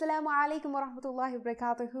Assalamu alaikum wa rahmatullahi wa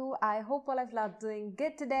barakatuhu. I hope all of you are doing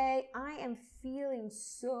good today. I am feeling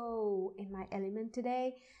so in my element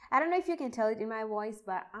today. I don't know if you can tell it in my voice,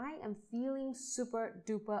 but I am feeling super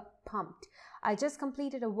duper pumped. I just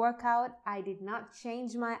completed a workout. I did not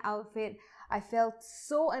change my outfit. I felt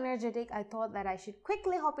so energetic. I thought that I should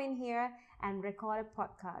quickly hop in here and record a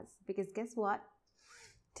podcast because guess what?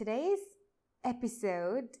 Today's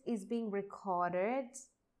episode is being recorded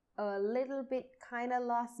a little bit kind of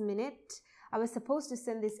last minute. I was supposed to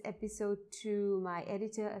send this episode to my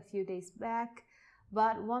editor a few days back,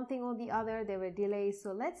 but one thing or the other, there were delays.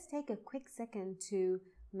 So let's take a quick second to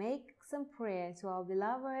make some prayer to our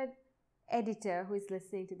beloved editor who is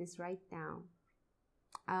listening to this right now.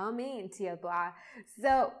 Ameen.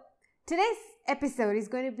 So today's episode is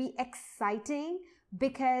going to be exciting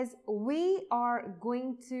because we are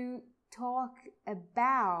going to talk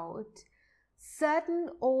about certain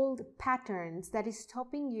old patterns that is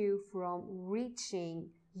stopping you from reaching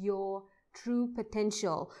your true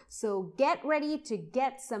potential. So get ready to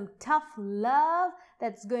get some tough love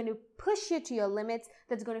that's going to push you to your limits,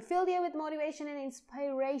 that's going to fill you with motivation and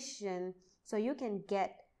inspiration so you can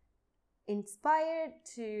get inspired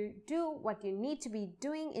to do what you need to be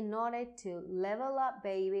doing in order to level up,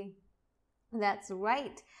 baby. That's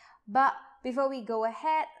right. But before we go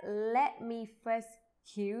ahead, let me first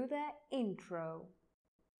cue the intro.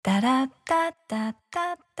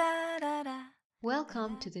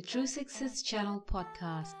 Welcome to the True Success Channel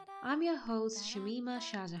podcast. I'm your host Shamima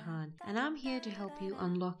Shahjahan, and I'm here to help you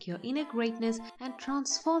unlock your inner greatness and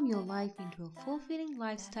transform your life into a fulfilling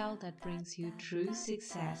lifestyle that brings you true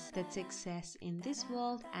success. That's success in this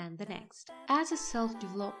world and the next. As a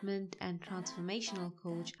self-development and transformational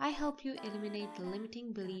coach, I help you eliminate the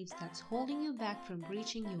limiting beliefs that's holding you back from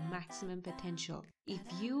reaching your maximum potential. If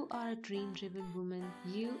you are a dream-driven woman,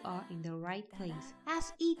 you are in the right place.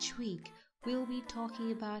 As each week, we'll be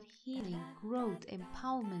talking about healing, growth,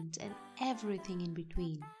 empowerment, and everything in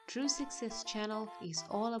between. True Success Channel is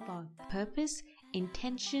all about purpose,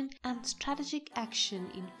 intention, and strategic action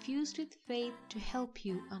infused with faith to help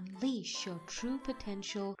you unleash your true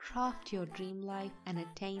potential, craft your dream life, and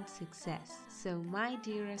attain success. So, my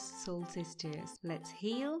dearest soul sisters, let's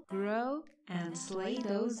heal, grow, and slay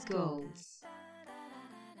those goals.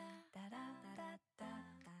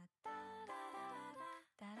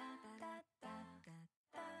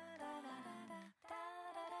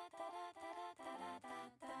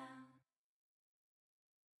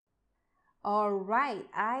 All right,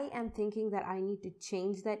 I am thinking that I need to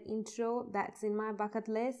change that intro. That's in my bucket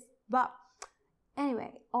list. But anyway,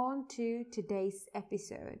 on to today's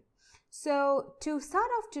episode. So to start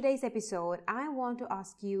off today's episode, I want to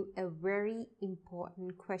ask you a very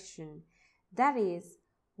important question. That is,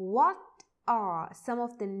 what are some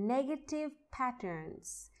of the negative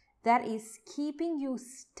patterns that is keeping you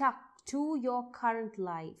stuck to your current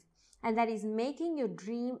life and that is making your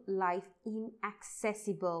dream life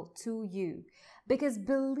inaccessible to you? Because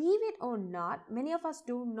believe it or not, many of us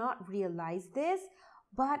do not realize this,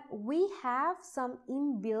 but we have some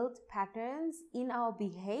inbuilt patterns in our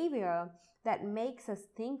behavior that makes us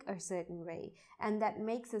think a certain way and that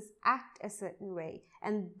makes us act a certain way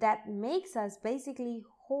and that makes us basically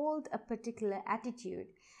hold a particular attitude.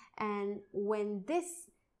 And when this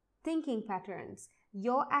thinking patterns,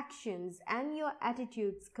 your actions and your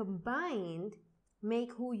attitudes combined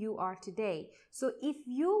make who you are today. So if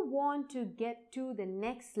you want to get to the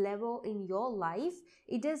next level in your life,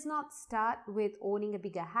 it does not start with owning a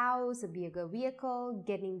bigger house, a bigger vehicle,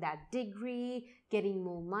 getting that degree, getting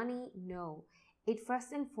more money. No, it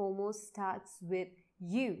first and foremost starts with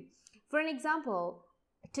you. For an example,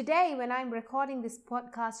 today when I'm recording this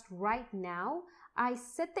podcast right now, I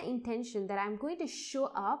set the intention that I'm going to show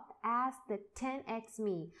up as the 10x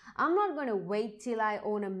me. I'm not going to wait till I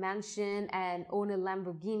own a mansion and own a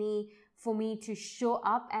Lamborghini for me to show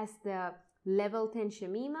up as the level 10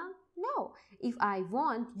 Shamima. No, if I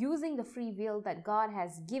want, using the free will that God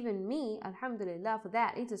has given me, alhamdulillah for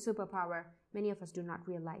that, it's a superpower. Many of us do not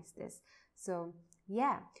realize this. So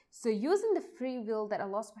using the free will that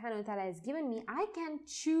Allah subhanahu wa ta'ala has given me, I can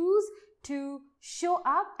choose to show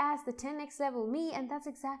up as the 10x level me, and that's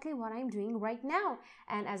exactly what I'm doing right now.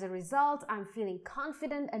 And as a result, I'm feeling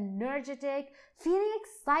confident, energetic, feeling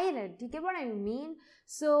excited. Do you get what I mean?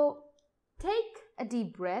 So take a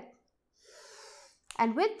deep breath.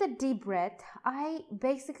 And with the deep breath, I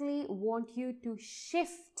basically want you to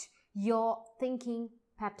shift your thinking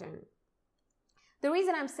pattern. The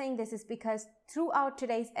reason I'm saying this is because throughout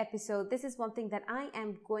today's episode, this is one thing that I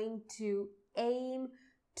am going to aim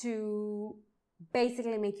to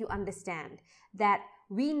basically make you understand, that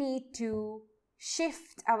we need to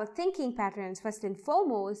shift our thinking patterns first and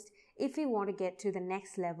foremost if we want to get to the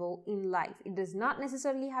next level in life. It does not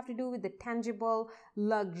necessarily have to do with the tangible,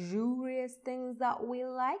 luxurious things that we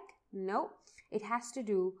like. No, it has to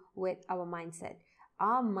do with our mindset.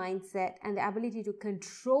 Our mindset and the ability to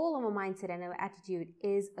control our mindset and our attitude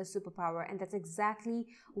is a superpower, and that's exactly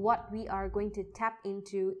what we are going to tap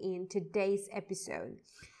into in today's episode.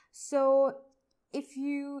 So if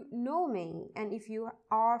you know me and if you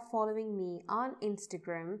are following me on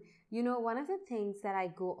Instagram, you know one of the things that I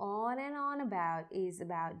go on and on about is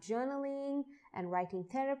about journaling and writing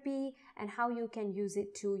therapy and how you can use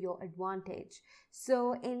it to your advantage.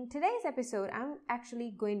 So in today's episode, I'm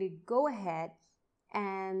actually going to go ahead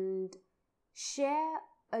and share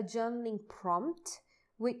a journaling prompt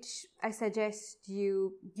which I suggest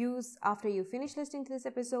you use after you finish listening to this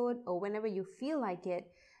episode or whenever you feel like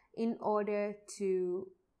it, in order to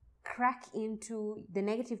crack into the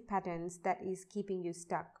negative patterns that is keeping you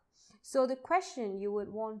stuck. So the question you would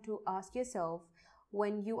want to ask yourself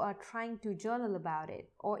when you are trying to journal about it,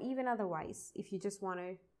 or even otherwise, if you just want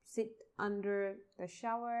to sit under the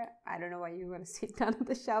shower, I don't know why you want to sit under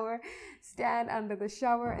the shower, stand under the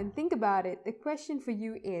shower and think about it. The question for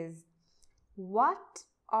you is, what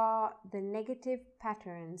are the negative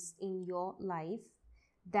patterns in your life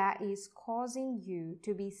that is causing you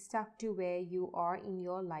to be stuck to where you are in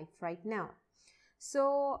your life right now?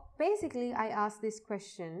 So basically, I asked this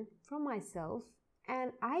question from myself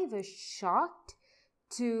and I was shocked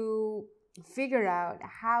to figure out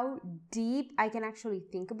how deep I can actually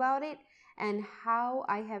think about it and how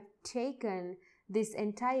I have taken this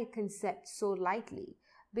entire concept so lightly.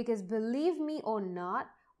 Because believe me or not,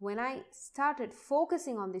 when I started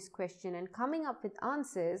focusing on this question and coming up with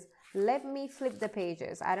answers, let me flip the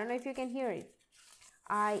pages. I don't know if you can hear it.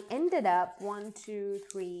 I ended up 1, 2,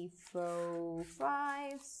 3, 4,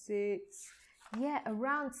 5, 6,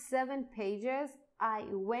 around 7 pages. I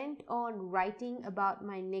went on writing about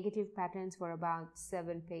my negative patterns for about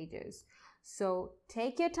 7 pages. So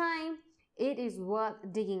take your time. It is worth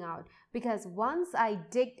digging out, because once I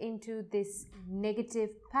digged into this negative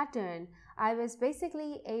pattern, I was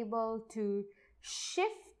basically able to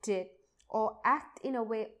shift it or act in a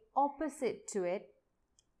way opposite to it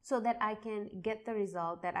so that I can get the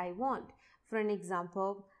result that I want. For an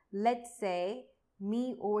example, let's say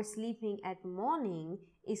me oversleeping at morning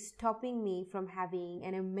is stopping me from having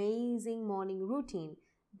an amazing morning routine.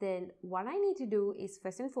 Then what I need to do is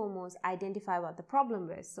first and foremost identify what the problem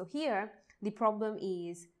is. So here the problem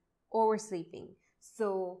is oversleeping.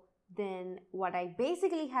 So then what I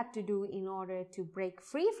basically had to do in order to break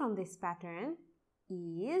free from this pattern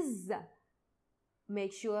is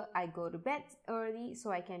make sure I go to bed early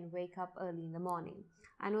so I can wake up early in the morning.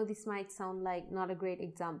 I know this might sound like not a great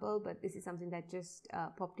example, but this is something that just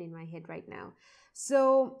popped in my head right now.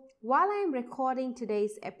 So while I'm recording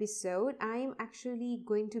today's episode, I'm actually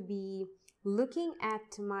going to be looking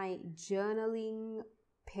at my journaling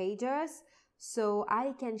pages so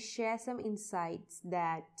I can share some insights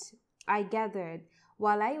that I gathered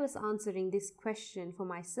while I was answering this question for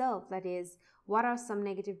myself. That is, what are some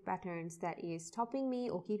negative patterns that is stopping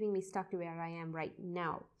me or keeping me stuck to where I am right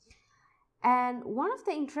now? And one of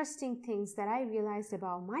the interesting things that I realized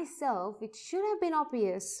about myself, which should have been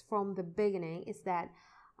obvious from the beginning, is that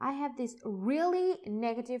I have this really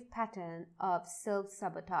negative pattern of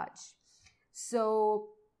self-sabotage. So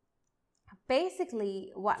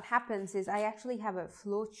basically what happens is I actually have a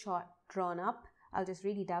flow chart drawn up. I'll just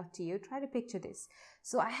read it out to you. Try to picture this.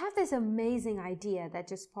 So I have this amazing idea that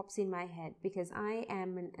just pops in my head because I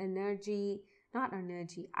am an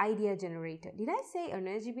idea generator. Did I say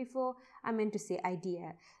energy before? I meant to say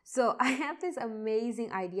idea. So I have this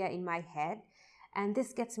amazing idea in my head and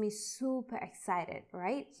this gets me super excited,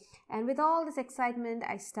 right? And with all this excitement,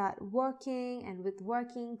 I start working, and with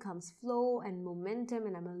working comes flow and momentum,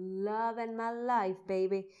 and I'm in love and my life,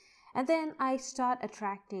 baby. And then I start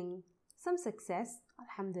attracting some success,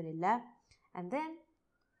 alhamdulillah. And then,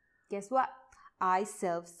 guess what? I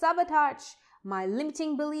self-sabotage. My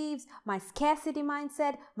limiting beliefs, my scarcity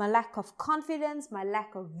mindset, my lack of confidence, my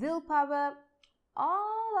lack of willpower,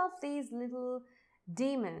 all of these little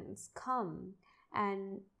demons come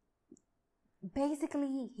and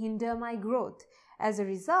basically hinder my growth. As a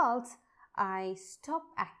result, I stop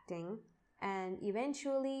acting and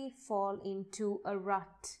eventually fall into a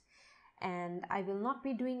rut. And I will not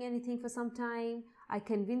be doing anything for some time. I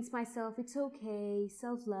convince myself it's okay,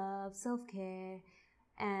 self-love, self-care,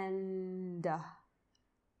 and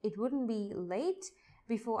it wouldn't be late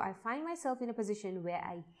before I find myself in a position where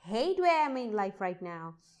I hate where I'm in life right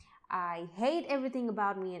now. I hate everything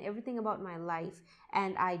about me and everything about my life,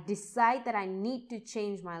 and I decide that I need to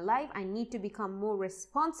change my life, I need to become more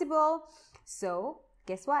responsible. So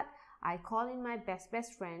guess what? I call in my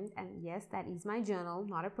best friend, and yes, that is my journal,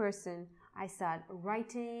 not a person. I start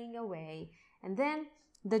writing away, and then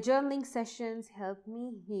the journaling sessions help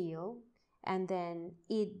me heal, and then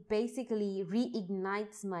it basically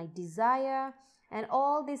reignites my desire, and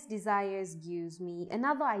all these desires gives me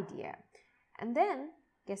another idea. And then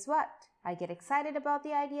guess what? I get excited about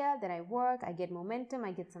the idea, then I work, I get momentum,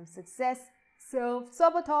 I get some success,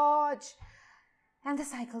 self-sabotage, and the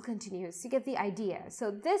cycle continues. You get the idea.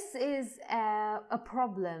 So this is a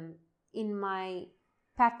problem in my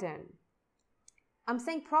pattern. I'm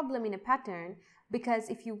saying problem in a pattern because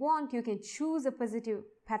if you want, you can choose a positive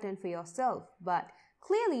pattern for yourself. But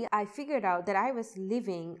clearly, I figured out that I was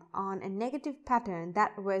living on a negative pattern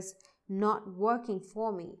that was not working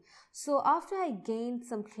for me. So after I gained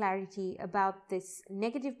some clarity about this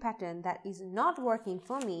negative pattern that is not working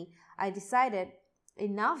for me, I decided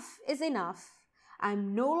enough is enough.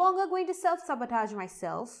 I'm no longer going to self-sabotage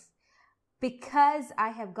myself because I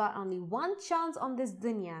have got only one chance on this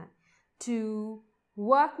dunya to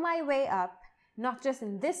work my way up, not just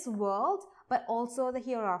in this world, but also the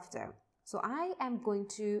hereafter. So I am going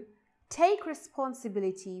to take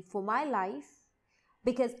responsibility for my life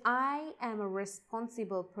because I am a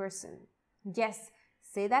responsible person. Yes,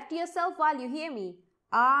 say that to yourself while you hear me.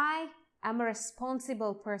 I am a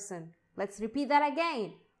responsible person. Let's repeat that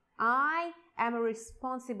again. I am a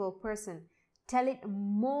responsible person. Tell it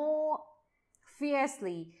more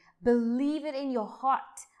fiercely. Believe it in your heart.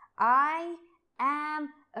 I am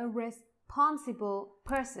a responsible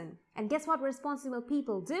person. And guess what responsible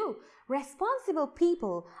people do? Responsible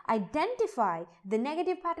people identify the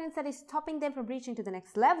negative patterns that is stopping them from reaching to the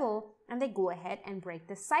next level, and they go ahead and break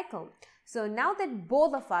the cycle. So now that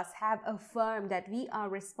both of us have affirmed that we are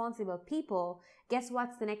responsible people, guess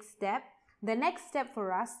what's the next step? The next step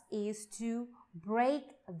for us is to break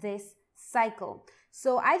this cycle.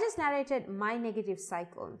 So I just narrated my negative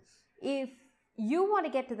cycle. If you want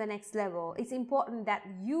to get to the next level, it's important that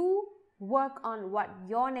you work on what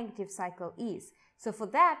your negative cycle is. So for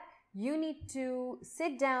that, you need to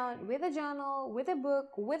sit down with a journal, with a book,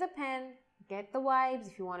 with a pen, get the vibes.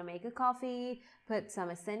 If you want to make a coffee, put some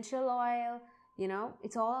essential oil,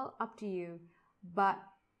 it's all up to you. But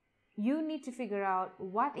you need to figure out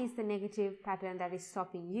what is the negative pattern that is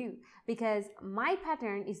stopping you, because my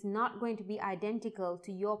pattern is not going to be identical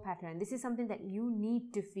to your pattern. This is something that you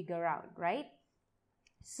need to figure out, right?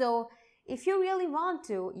 So if you really want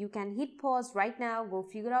to, you can hit pause right now, go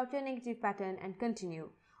figure out your negative pattern and continue.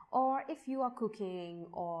 Or if you are cooking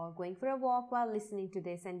or going for a walk while listening to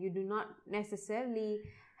this and you do not necessarily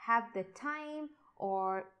have the time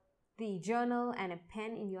or the journal and a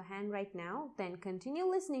pen in your hand right now, then continue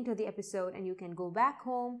listening to the episode and you can go back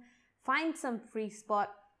home, find some free spot.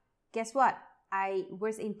 Guess what? I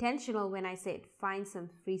was intentional when I said find some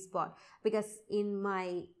free spot, because in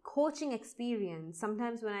my coaching experience,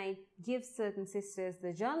 sometimes when I give certain sisters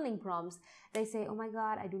the journaling prompts, they say, oh my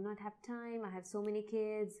God, I do not have time. I have so many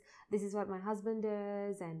kids. This is what my husband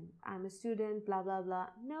does and I'm a student, blah, blah, blah.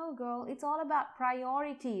 No, girl, it's all about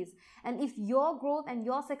priorities. And if your growth and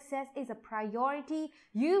your success is a priority,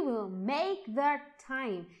 you will make that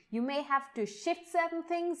time. You may have to shift certain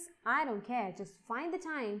things. I don't care. Just find the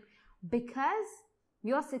time. Because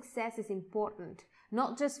your success is important,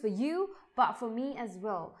 not just for you, but for me as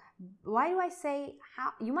well. Why do I say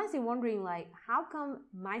how? You might be wondering, like, how come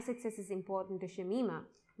my success is important to Shamima?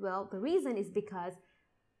 Well, the reason is because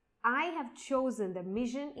I have chosen the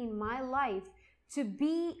mission in my life to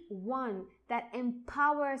be one that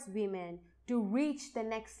empowers women to reach the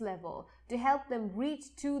next level, to help them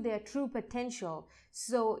reach to their true potential.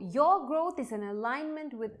 So your growth is in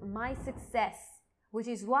alignment with my success, which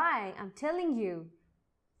is why I'm telling you,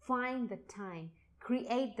 find the time,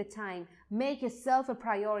 create the time, make yourself a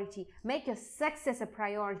priority, make your success a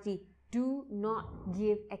priority. Do not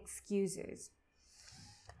give excuses.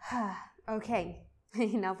 Okay,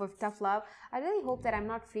 enough of tough love. I really hope that I'm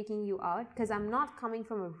not freaking you out, because I'm not coming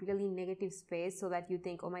from a really negative space so that you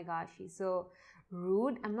think, oh my gosh, she's so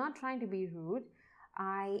rude. I'm not trying to be rude.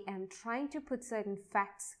 I am trying to put certain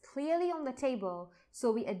facts clearly on the table so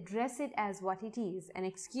we address it as what it is. An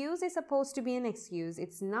excuse is supposed to be an excuse.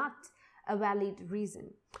 It's not a valid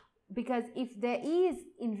reason. Because if there is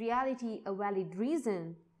in reality a valid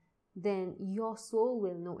reason, then your soul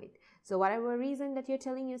will know it. So whatever reason that you're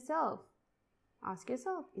telling yourself, ask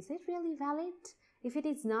yourself, is it really valid? If it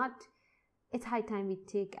is not, it's high time we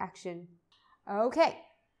take action. Okay.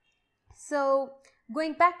 So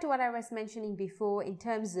going back to what I was mentioning before in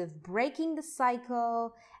terms of breaking the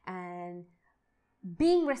cycle and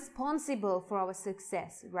being responsible for our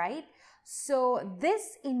success, right? So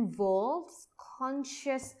this involves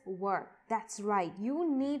conscious work. That's right.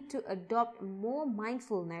 You need to adopt more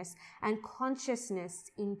mindfulness and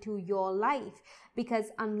consciousness into your life, because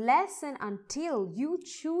unless and until you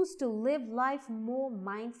choose to live life more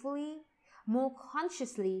mindfully, more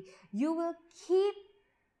consciously, you will keep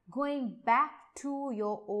going back to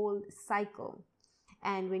your old cycle.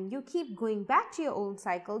 And when you keep going back to your old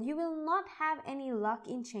cycle, you will not have any luck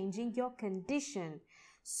in changing your condition.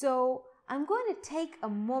 So I'm going to take a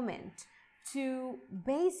moment to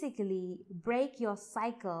basically break your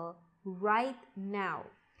cycle right now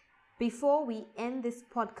before we end this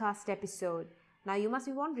podcast episode. Now you must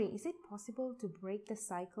be wondering, is it possible to break the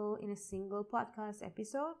cycle in a single podcast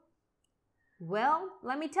episode? Well,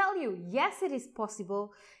 let me tell you, yes, it is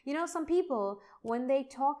possible. You know, some people, when they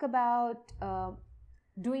talk about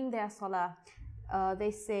doing their salah,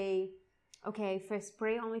 they say, okay, first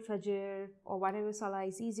pray only Fajr or whatever salah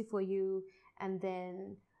is easy for you, and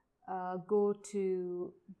then go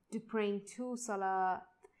to praying 2 salah,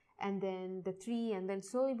 and then the 3, and then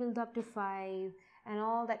slowly build up to 5, and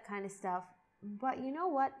all that kind of stuff. But you know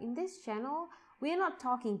what? In this channel, we are not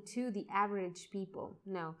talking to the average people.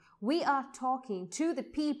 No, we are talking to the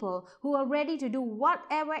people who are ready to do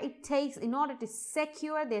whatever it takes in order to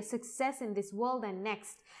secure their success in this world and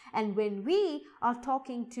next. And when we are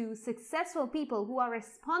talking to successful people who are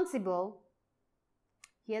responsible,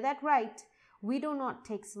 hear that right, we do not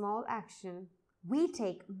take small action. We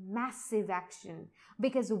take massive action,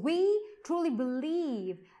 because we truly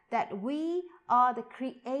believe that we are the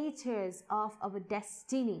creators of our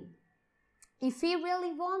destiny. If we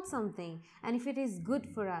really want something and if it is good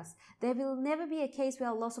for us, there will never be a case where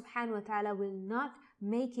Allah subhanahu wa ta'ala will not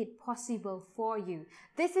make it possible for you.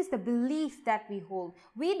 This is the belief that we hold.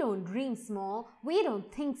 We don't dream small, we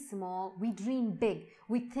don't think small, we dream big,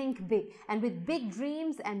 we think big. And with big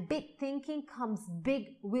dreams and big thinking comes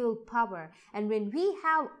big willpower. And when we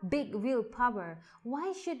have big willpower,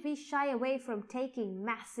 why should we shy away from taking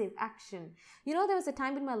massive action? You know, there was a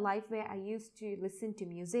time in my life where I used to listen to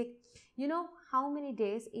music. You know how many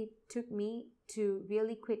days it took me to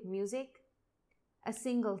really quit music? A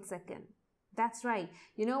single second. That's right.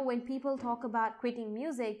 You know, when people talk about quitting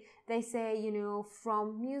music, they say, you know,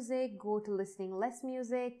 from music, go to listening less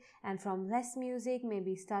music, and from less music,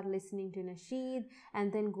 maybe start listening to nasheed,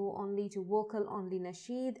 and then go only to vocal only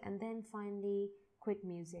nasheed, and then finally quit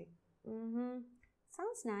music.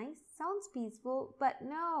 Sounds nice, sounds peaceful, but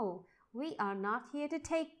no, we are not here to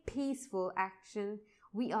take peaceful action.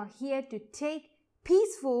 We are here to take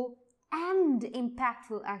peaceful and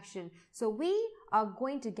impactful action. So we are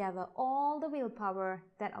going to gather all the willpower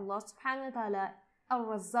that Allah subhanahu wa ta'ala,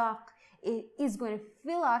 Al-Razaq, is going to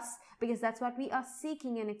fill us, because that's what we are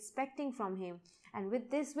seeking and expecting from Him. And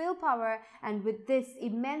with this willpower and with this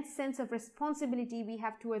immense sense of responsibility we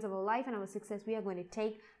have towards our life and our success, we are going to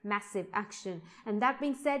take massive action. And that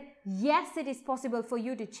being said, yes, it is possible for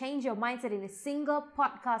you to change your mindset in a single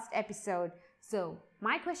podcast episode. So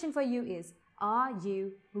my question for you is, are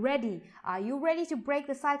you ready? Are you ready to break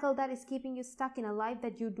the cycle that is keeping you stuck in a life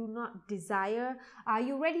that you do not desire? Are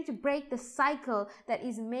you ready to break the cycle that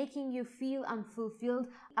is making you feel unfulfilled?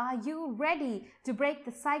 Are you ready to break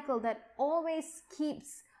the cycle that always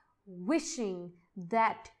keeps wishing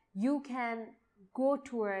that you can go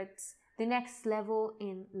towards the next level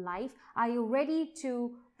in life? Are you ready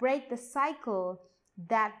to break the cycle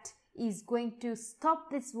that is going to stop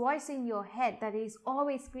this voice in your head that is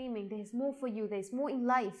always screaming, there's more for you, there's more in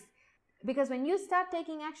life? Because when you start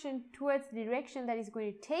taking action towards the direction that is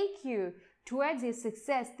going to take you towards your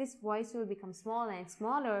success, this voice will become smaller and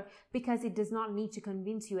smaller, because it does not need to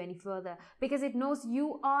convince you any further, because it knows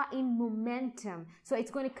you are in momentum. So it's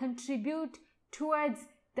going to contribute towards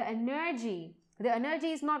the energy. The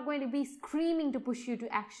energy is not going to be screaming to push you to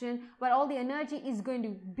action, but all the energy is going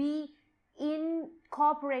to be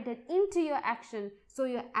incorporated into your action, so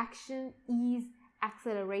your action is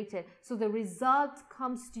accelerated, so the result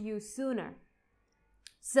comes to you sooner.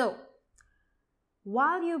 So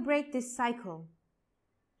while you break this cycle,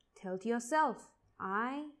 tell to yourself,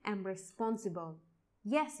 I am responsible.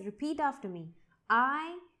 Yes, repeat after me.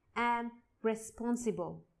 I am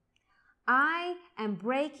responsible. I am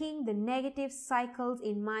breaking the negative cycles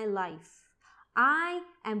in my life. I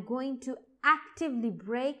am going to actively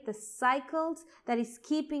break the cycles that is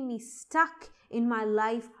keeping me stuck in my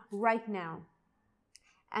life right now.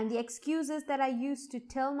 And the excuses that I used to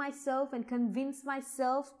tell myself and convince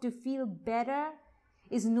myself to feel better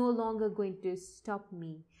is no longer going to stop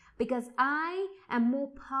me. because I am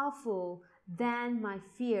more powerful than my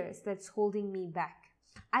fears that's holding me back.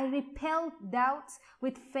 I repel doubts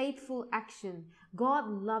with faithful action. God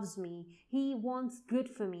loves me. He wants good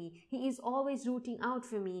for me. He is always rooting out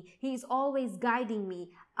for me. He is always guiding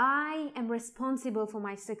me. I am responsible for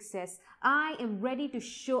my success. I am ready to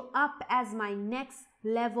show up as my next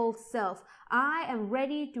level self. I am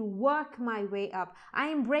ready to work my way up. I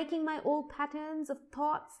am breaking my old patterns of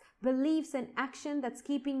thoughts, beliefs, and action that's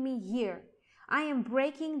keeping me here. I am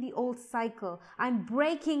breaking the old cycle. I'm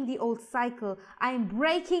breaking the old cycle. I am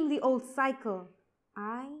breaking the old cycle.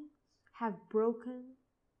 I have broken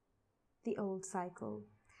the old cycle.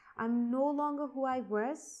 I'm no longer who I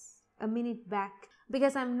was a minute back,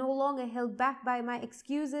 because I'm no longer held back by my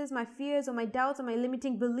excuses, my fears, or my doubts, or my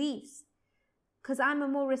limiting beliefs. Because I'm a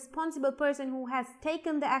more responsible person who has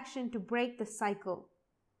taken the action to break the cycle.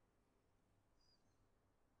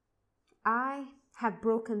 I have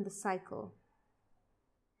broken the cycle.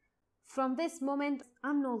 From this moment,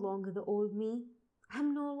 I'm no longer the old me.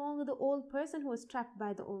 I'm no longer the old person who was trapped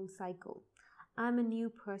by the old cycle. I'm a new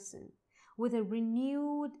person with a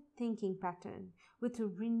renewed thinking pattern, with a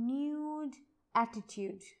renewed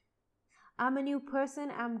attitude. I'm a new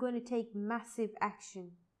person. I'm going to take massive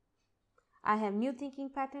action. I have new thinking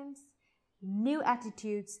patterns, new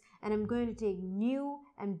attitudes, and I'm going to take new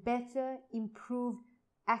and better, improved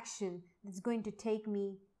action that's going to take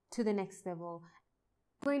me to the next level.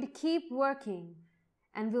 I'm going to keep working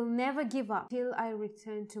and will never give up till I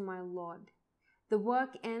return to my Lord. The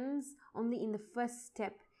work ends only in the first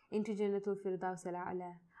step into Jannatul Firdaus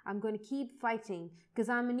al-A'la. I'm going to keep fighting because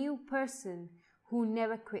I'm a new person who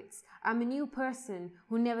never quits. I'm a new person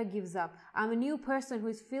who never gives up. I'm a new person who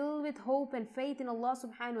is filled with hope and faith in Allah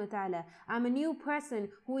subhanahu wa ta'ala. I'm a new person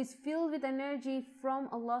who is filled with energy from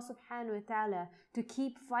Allah subhanahu wa ta'ala to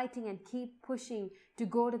keep fighting and keep pushing to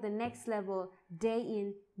go to the next level day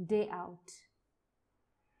in, day out.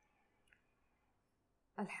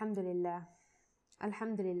 Alhamdulillah.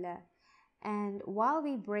 Alhamdulillah. And while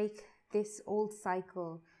we break this old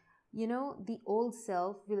cycle, you know, the old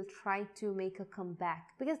self will try to make a comeback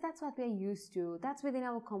because that's what we're used to. That's within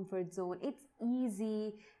our comfort zone. It's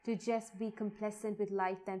easy to just be complacent with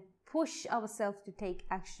life than push ourselves to take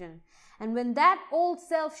action. And when that old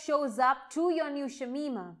self shows up to your new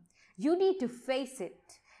Shamima, you need to face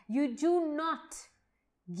it. You do not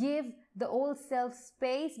give the old self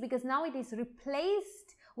space because now it is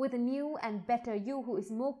replaced with a new and better you who is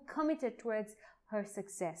more committed towards her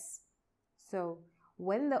success. So,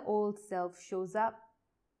 when the old self shows up,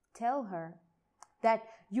 tell her that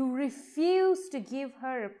you refuse to give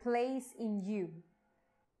her a place in you.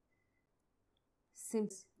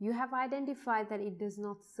 Since you have identified that it does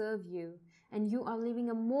not serve you and you are living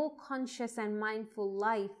a more conscious and mindful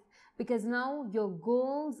life because now your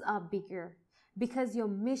goals are bigger, because your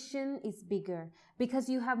mission is bigger, because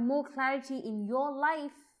you have more clarity in your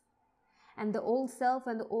life, and the old self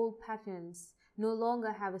and the old patterns no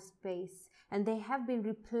longer have a space, and they have been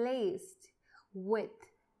replaced with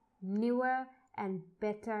newer and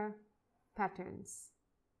better patterns.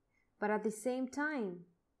 But at the same time,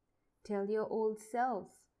 tell your old self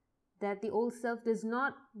that the old self does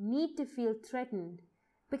not need to feel threatened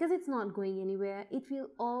because it's not going anywhere. It will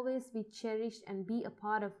always be cherished and be a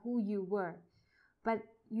part of who you were. But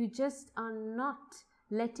you just are not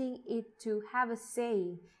letting it to have a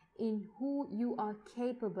say in who you are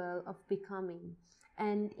capable of becoming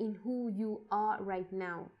and in who you are right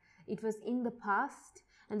now. It was in the past,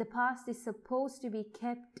 and the past is supposed to be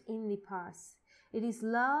kept in the past. It is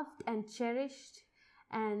loved and cherished,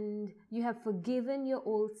 and you have forgiven your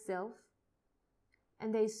old self,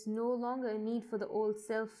 and there is no longer a need for the old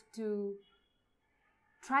self to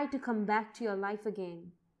try to come back to your life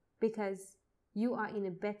again because you are in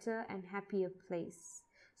a better and happier place.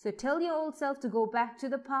 So tell your old self to go back to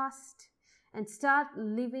the past and start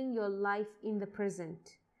living your life in the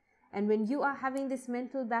present. And when you are having this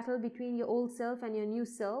mental battle between your old self and your new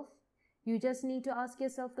self, you just need to ask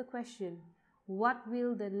yourself the question, what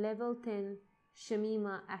will the level 10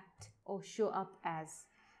 Shamima act or show up as?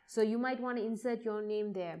 So you might want to insert your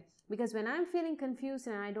name there, because when I'm feeling confused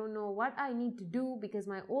and I don't know what I need to do because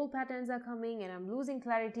my old patterns are coming and I'm losing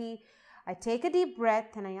clarity, I take a deep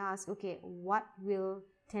breath and I ask, okay, what will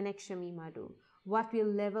 10x Shamima do? What will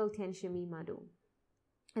level 10 Shamima do?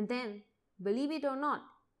 And then, believe it or not,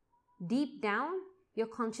 deep down, your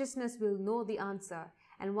consciousness will know the answer.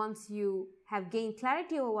 And once you have gained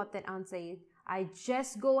clarity over what that answer is, I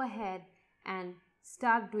just go ahead and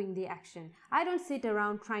start doing the action. I don't sit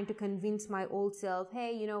around trying to convince my old self,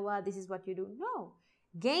 hey, you know what, this is what you do. No.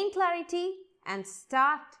 Gain clarity and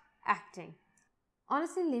start acting.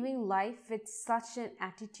 honestly, living life with such an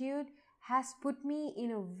attitude has put me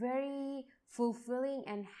in a very fulfilling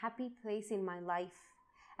and happy place in my life.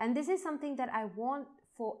 And this is something that I want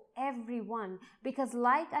for everyone, because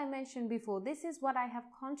like I mentioned before, this is what I have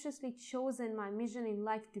consciously chosen my mission in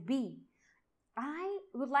life to be. I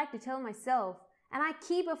would like to tell myself, and I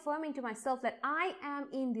keep affirming to myself, that I am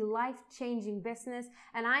in the life-changing business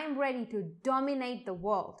and I am ready to dominate the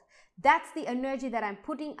world. That's the energy that I'm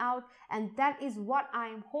putting out, and that is what I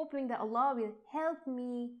am hoping that Allah will help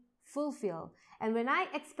me fulfill. And when I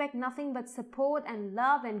expect nothing but support and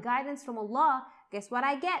love and guidance from Allah, guess what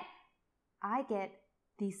I get? I get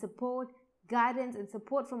the support, guidance and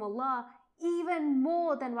support from Allah even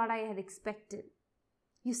more than what I had expected.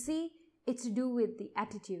 You see, it's to do with the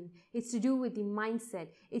attitude. It's to do with the mindset.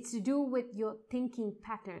 It's to do with your thinking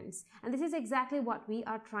patterns. And this is exactly what we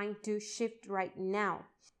are trying to shift right now.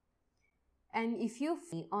 And if you're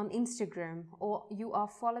on Instagram or you are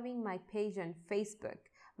following my page on Facebook,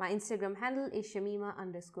 my Instagram handle is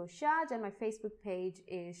Shamima_Shaj and my Facebook page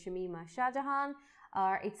is Shamima Shahjahan.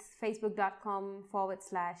 It's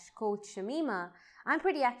facebook.com/Coach Shamima. I'm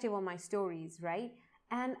pretty active on my stories, right?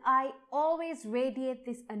 And I always radiate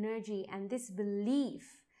this energy and this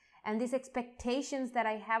belief and these expectations that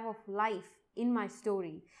I have of life in my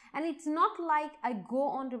story. And it's not like I go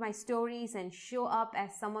onto my stories and show up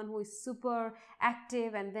as someone who is super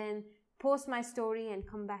active and then post my story and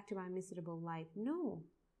come back to my miserable life. No,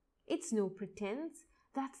 it's no pretense.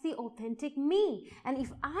 That's the authentic me. And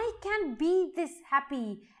if I can be this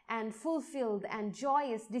happy and fulfilled and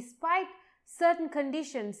joyous despite certain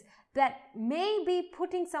conditions that may be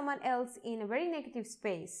putting someone else in a very negative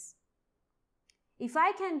space, if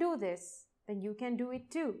I can do this, then you can do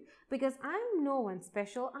it too. Because I'm no one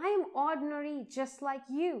special. I am ordinary just like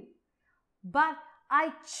you. But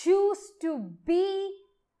I choose to be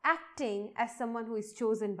acting as someone who is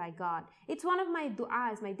chosen by God. It's one of my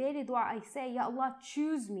du'as, my daily du'a. I say, Ya Allah,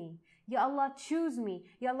 choose me. Ya Allah, choose me.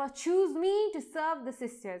 Ya Allah, choose me to serve the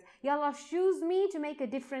sisters. Ya Allah, choose me to make a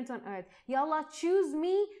difference on earth. Ya Allah, choose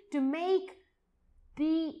me to make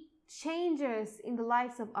the changes in the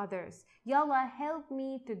lives of others. Ya Allah, help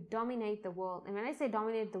me to dominate the world. And when I say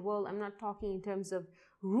dominate the world, I'm not talking in terms of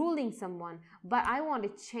ruling someone, but I want to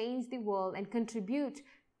change the world and contribute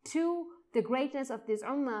to the greatness of this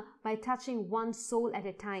ummah by touching one soul at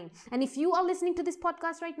a time. And if you are listening to this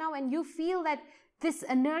podcast right now and you feel that this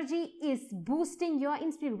energy is boosting your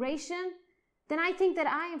inspiration, then I think that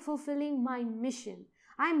I am fulfilling my mission.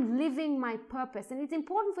 I'm living my purpose. And it's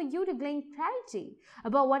important for you to gain clarity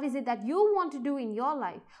about what is it that you want to do in your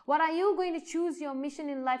life. What are you going to choose your mission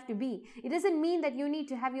in life to be? It doesn't mean that you need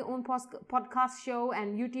to have your own podcast show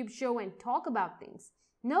and YouTube show and talk about things.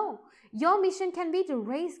 No, your mission can be to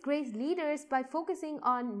raise great leaders by focusing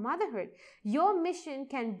on motherhood. Your mission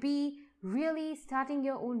can be really starting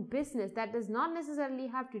your own business that does not necessarily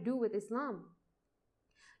have to do with Islam.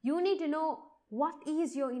 You need to know what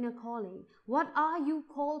is your inner calling. What are you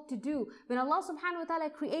called to do? When Allah subhanahu wa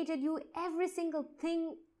ta'ala created you, every single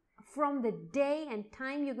thing from the day and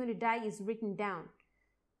time you're going to die is written down.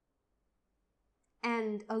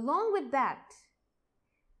 And along with that,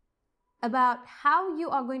 about how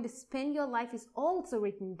you are going to spend your life is also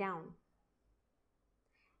written down.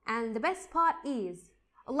 And the best part is,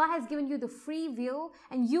 Allah has given you the free will,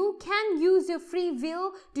 and you can use your free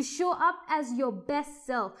will to show up as your best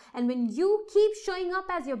self. And when you keep showing up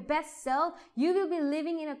as your best self, you will be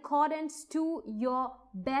living in accordance to your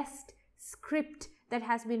best script that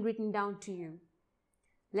has been written down to you.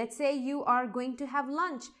 Let's say you are going to have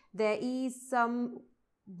lunch. There is some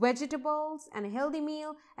vegetables and a healthy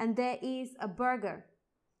meal, and there is a burger.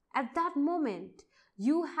 At that moment,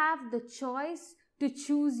 you have the choice to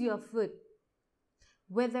choose your food.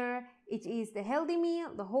 Whether it is the healthy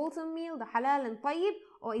meal, the wholesome meal, the halal and tayyib,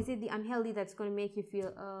 or is it the unhealthy that's going to make you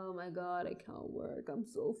feel, oh my God, I can't work, I'm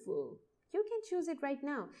so full. You can choose it right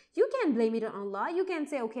now. You can blame it on Allah. You can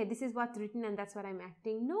say, okay, this is what's written and that's what I'm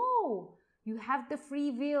acting. No, you have the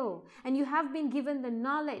free will and you have been given the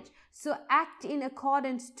knowledge. So act in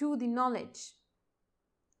accordance to the knowledge.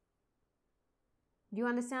 Do you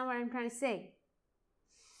understand what I'm trying to say?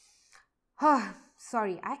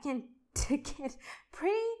 Sorry, I can get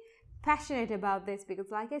pretty passionate about this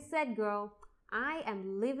because like I said, girl, I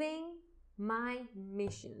am living my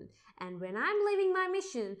mission. And when I'm living my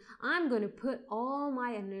mission, I'm going to put all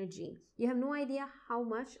my energy. You have no idea how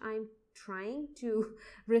much I'm trying to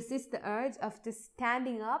resist the urge of just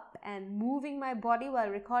standing up and moving my body while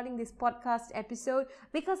recording this podcast episode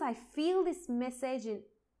because I feel this message in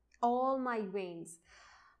all my veins.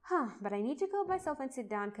 But I need to go myself and sit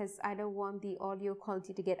down because I don't want the audio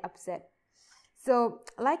quality to get upset. So,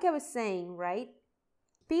 like I was saying, right?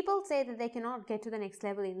 People say that they cannot get to the next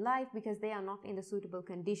level in life because they are not in the suitable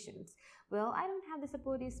conditions. Well, I don't have the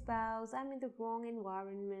supportive spouse, I'm in the wrong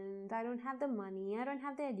environment, I don't have the money, I don't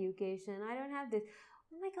have the education, I don't have this.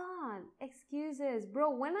 Oh my God, excuses.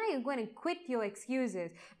 Bro, when are you going to quit your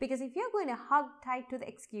excuses? Because if you're going to hug tight to the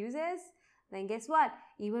excuses, then guess what?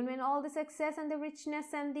 Even when all the success and the richness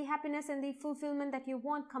and the happiness and the fulfillment that you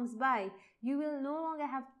want comes by, you will no longer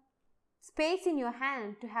have space in your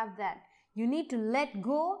hand to have that. You need to let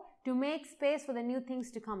go to make space for the new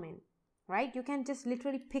things to come in, right? You can just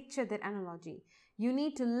literally picture that analogy. You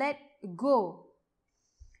need to let go.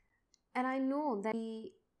 And I know that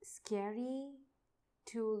it's scary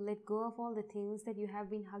to let go of all the things that you have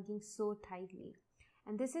been hugging so tightly.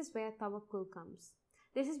 And this is where tawakkul comes.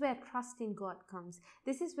 This is where trust in God comes.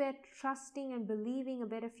 This is where trusting and believing a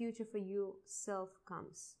better future for yourself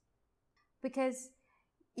comes. Because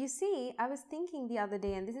you see, I was thinking the other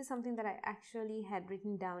day, and this is something that I actually had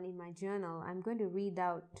written down in my journal. I'm going to read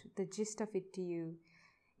out the gist of it to you.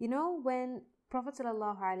 You know, when Prophet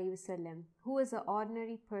ﷺ, who is an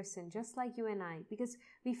ordinary person just like you and I, because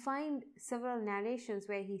we find several narrations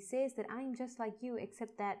where he says that I'm just like you,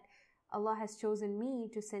 except that Allah has chosen me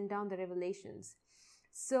to send down the revelations.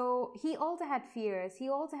 So he also had fears, he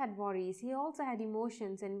also had worries, he also had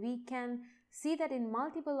emotions, and we can see that in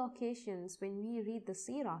multiple occasions when we read the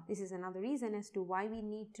seerah. This is another reason as to why we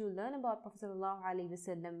need to learn about Prophet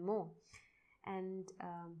ﷺ more. And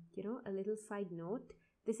a little side note,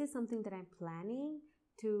 this is something that I'm planning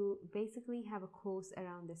to basically have a course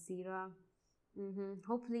around the seerah.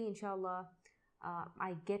 Hopefully, inshallah,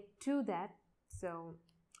 I get to that. So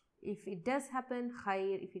if it does happen,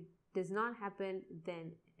 khair. If it does not happen,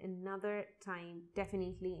 then another time,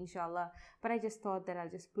 definitely, inshallah. But I just thought that I'll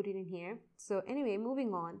just put it in here. So anyway,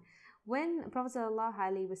 moving on. When Prophet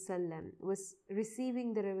ﷺ was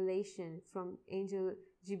receiving the revelation from Angel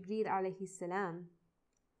Jibreel alayhi salam,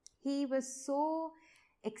 he was so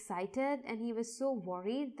excited and he was so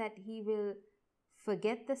worried that he will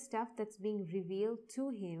forget the stuff that's being revealed to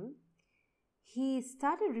him. He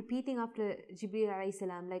started repeating after Jibreel alayhi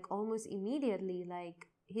salam, like almost immediately, like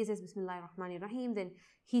he says Bismillahir Rahmanir Rahim, then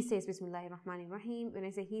he says Bismillahir Rahmanir Rahim. When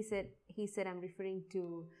I say he said, I'm referring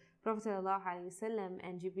to Prophet sallallahu alaihi wasallam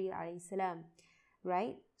and Jibreel alayhi salam,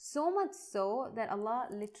 right? So much so that Allah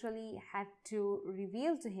literally had to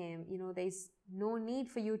reveal to him, there's no need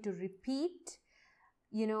for you to repeat.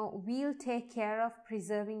 We'll take care of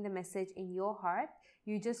preserving the message in your heart.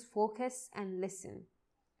 You just focus and listen,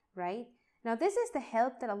 right? Now, this is the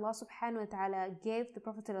help that Allah subhanahu wa ta'ala gave the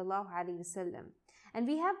Prophet sallallahu alaihi wasallam. And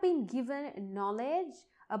we have been given knowledge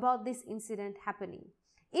about this incident happening.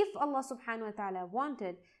 If Allah subhanahu wa ta'ala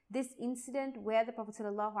wanted, this incident where the Prophet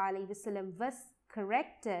sallallahu alaihi wasallam was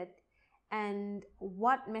corrected and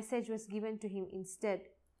what message was given to him instead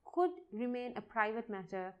could remain a private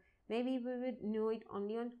matter. Maybe we would know it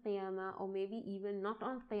only on Qiyamah, or maybe even not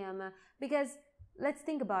on Qiyamah, because let's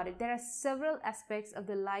think about it. There are several aspects of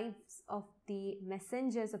the lives of the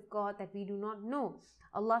messengers of God that we do not know.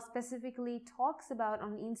 Allah specifically talks about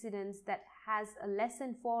on incidents that has a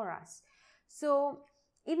lesson for us. So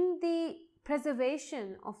in the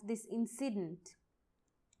preservation of this incident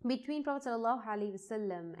between Prophet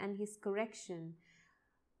ﷺ and his correction,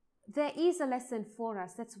 there is a lesson for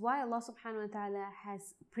us. That's why Allah subhanahu wa ta'ala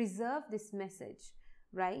has preserved this message,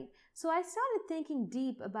 right? So I started thinking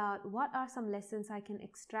deep about what are some lessons I can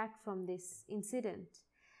extract from this incident.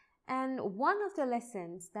 And one of the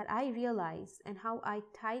lessons that I realized, and how I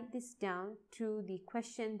tied this down to the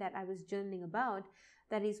question that I was journaling about,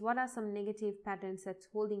 that is, what are some negative patterns that's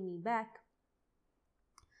holding me back?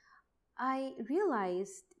 I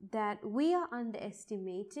realized that we are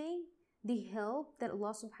underestimating the help that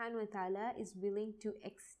Allah subhanahu wa ta'ala is willing to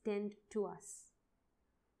extend to us.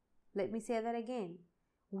 Let me say that again.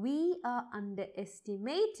 We are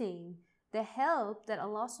underestimating the help that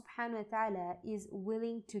Allah subhanahu wa ta'ala is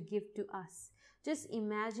willing to give to us. Just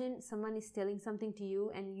imagine someone is telling something to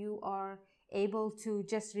you and you are able to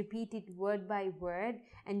just repeat it word by word,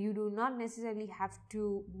 and you do not necessarily have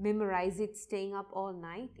to memorize it staying up all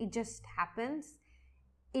night. It just happens.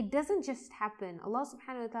 It doesn't just happen. Allah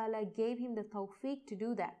subhanahu wa ta'ala gave him the tawfiq to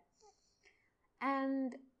do that.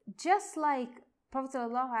 And just like Prophet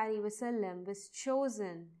sallallahu alaihi wasallam was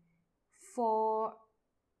chosen for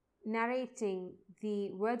narrating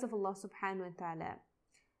the words of Allah subhanahu wa ta'ala,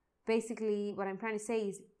 basically what I'm trying to say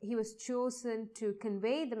is he was chosen to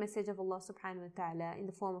convey the message of Allah subhanahu wa ta'ala in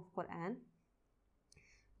the form of Quran.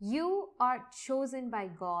 You are chosen by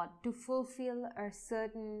God to fulfill a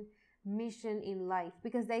certain mission in life,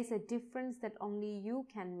 because there is a difference that only you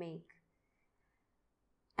can make.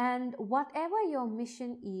 And whatever your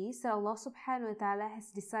mission is that Allah subhanahu wa ta'ala has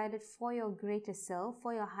decided for your greater self,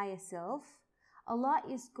 for your higher self, Allah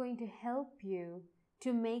is going to help you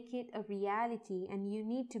to make it a reality, and you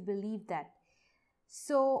need to believe that.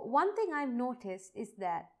 So one thing I've noticed is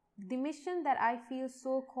that the mission that I feel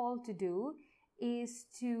so called to do is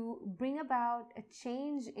to bring about a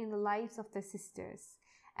change in the lives of the sisters.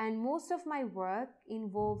 And most of my work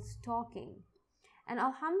involves talking. And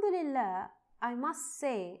Alhamdulillah, I must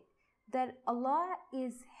say that Allah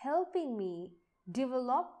is helping me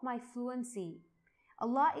develop my fluency.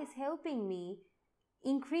 Allah is helping me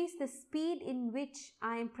increase the speed in which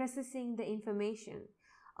I am processing the information.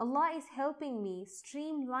 Allah is helping me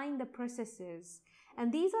streamline the processes.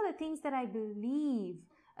 And these are the things that I believe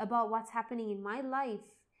about what's happening in my life.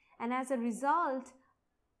 And as a result,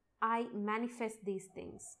 I manifest these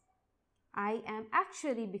things. I am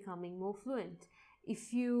actually becoming more fluent.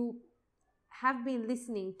 If you have been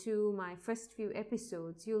listening to my first few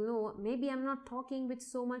episodes, you'll know maybe I'm not talking with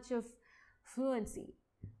so much of fluency.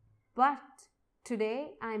 But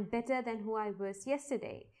today, I'm better than who I was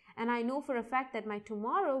yesterday. And I know for a fact that my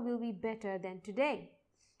tomorrow will be better than today.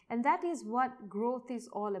 And that is what growth is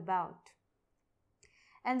all about.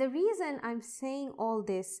 And the reason I'm saying all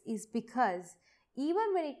this is because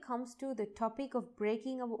even when it comes to the topic of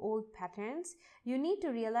breaking our old patterns, you need to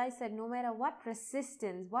realize that no matter what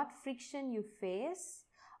resistance, what friction you face,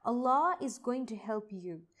 Allah is going to help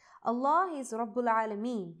you. Allah is Rabbul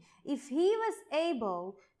Alameen. If He was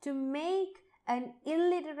able to make an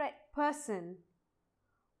illiterate person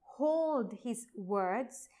hold His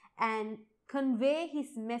words and convey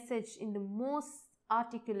His message in the most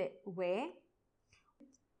articulate way,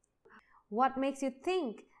 what makes you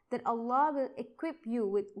think that Allah will equip you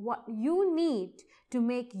with what you need to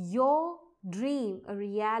make your dream a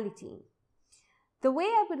reality? The way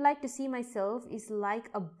I would like to see myself is like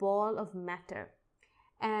a ball of matter.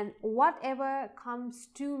 And whatever comes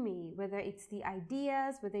to me, whether it's the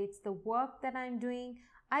ideas, whether it's the work that I'm doing,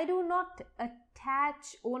 I do not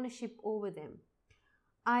attach ownership over them.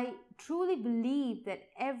 I truly believe that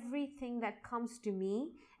everything that comes to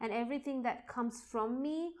me and everything that comes from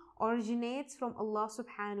me originates from Allah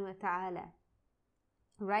subhanahu wa ta'ala.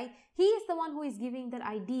 Right? He is the one who is giving that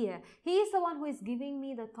idea. He is the one who is giving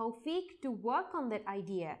me the tawfiq to work on that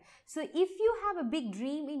idea. So if you have a big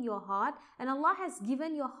dream in your heart and Allah has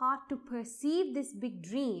given your heart to perceive this big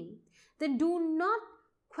dream, then do not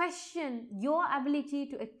question your ability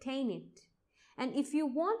to attain it. And if you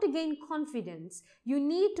want to gain confidence, you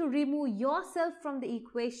need to remove yourself from the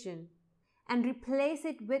equation and replace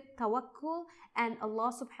it with tawakkul and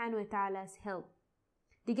Allah subhanahu wa ta'ala's help.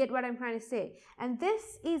 Do you get what I'm trying to say? And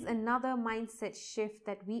this is another mindset shift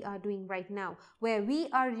that we are doing right now, where we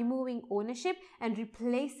are removing ownership and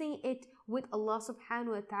replacing it with Allah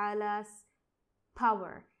subhanahu wa ta'ala's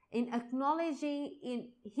power, in acknowledging in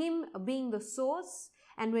Him being the source.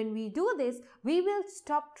 And when we do this, we will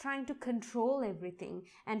stop trying to control everything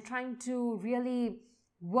and trying to really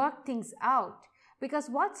work things out. Because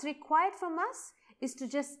what's required from us is to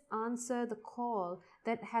just answer the call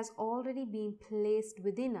that has already been placed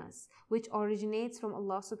within us, which originates from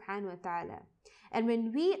Allah subhanahu wa ta'ala. And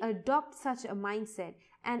when we adopt such a mindset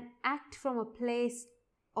and act from a place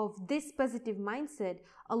of this positive mindset,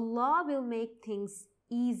 Allah will make things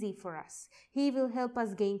easy for us. He will help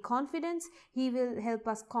us gain confidence. He will help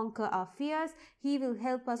us conquer our fears. He will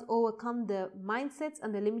help us overcome the mindsets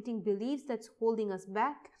and the limiting beliefs that's holding us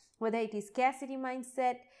back. Whether it is scarcity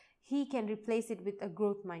mindset, He can replace it with a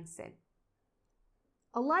growth mindset.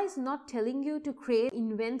 Allah is not telling you to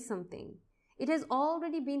invent something. It has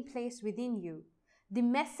already been placed within you. The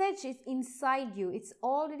message is inside you. It's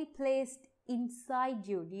already placed inside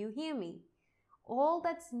you. Do you hear me? All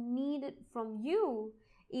that's needed from you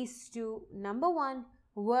is to, number one,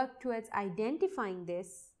 work towards identifying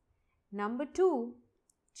this. Number two,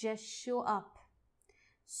 just show up.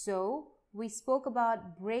 So, we spoke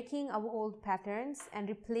about breaking our old patterns and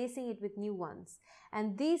replacing it with new ones.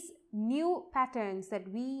 And these new patterns that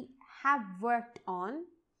we have worked on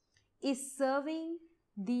is serving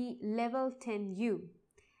the level 10 you.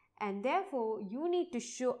 And therefore, you need to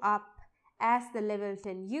show up as the level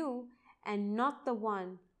 10 you and not the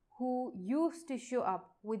one who used to show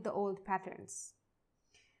up with the old patterns.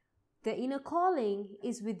 The inner calling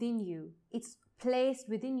is within you. It's placed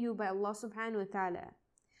within you by Allah subhanahu wa ta'ala.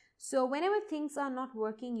 So whenever things are not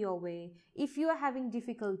working your way, if you are having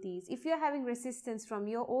difficulties, if you are having resistance from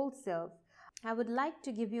your old self, I would like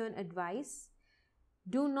to give you an advice.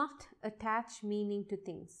 Do not attach meaning to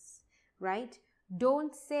things, right?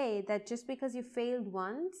 Don't say that just because you failed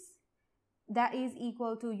once, that is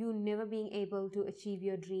equal to you never being able to achieve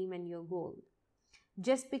your dream and your goal.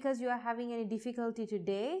 Just because you are having any difficulty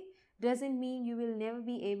today doesn't mean you will never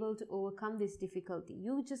be able to overcome this difficulty.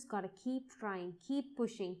 You just gotta keep trying, keep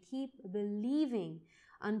pushing, keep believing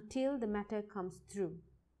until the matter comes through.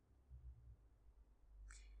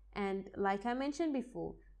 And like I mentioned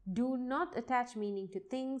before, do not attach meaning to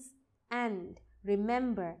things, and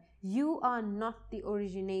remember, you are not the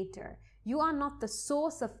originator. You are not the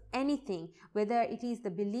source of anything, whether it is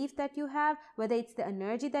the belief that you have, whether it's the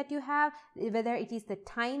energy that you have, whether it is the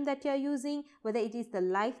time that you're using, whether it is the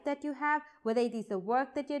life that you have, whether it is the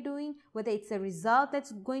work that you're doing, whether it's the result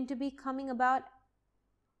that's going to be coming about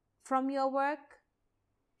from your work.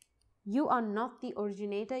 You are not the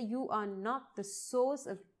originator. You are not the source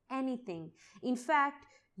of anything. In fact,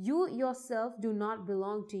 you yourself do not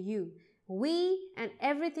belong to you. We and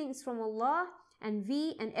everything is from Allah, and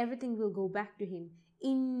we and everything will go back to Him.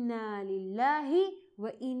 Inna lillahi wa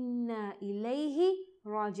inna ilayhi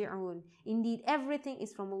raji'un. Indeed, everything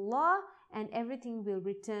is from Allah and everything will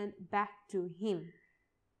return back to Him.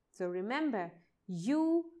 So remember,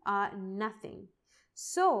 you are nothing.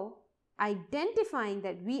 So, identifying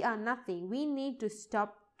that we are nothing, we need to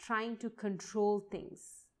stop trying to control things.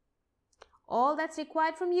 All that's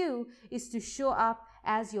required from you is to show up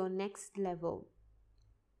as your next level.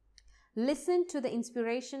 Listen to the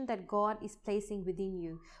inspiration that God is placing within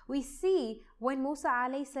you. We see when Musa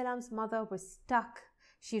alayhi salam's mother was stuck.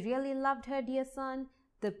 She really loved her dear son.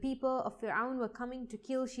 The people of Fir'aun were coming to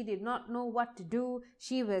kill. She did not know what to do.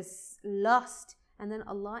 She was lost. And then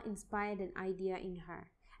Allah inspired an idea in her.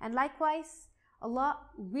 And likewise, Allah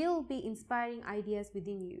will be inspiring ideas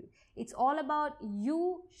within you. It's all about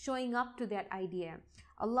you showing up to that idea.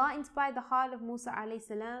 Allah inspired the heart of Musa alayhi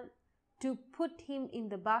salam to put him in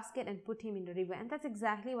the basket and put him in the river. And that's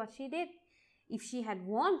exactly what she did. If she had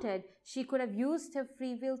wanted, she could have used her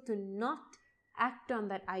free will to not act on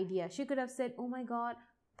that idea. She could have said, oh my God,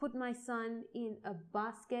 put my son in a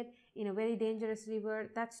basket in a very dangerous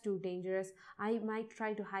river. That's too dangerous. I might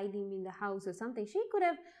try to hide him in the house or something. She could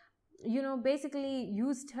have, basically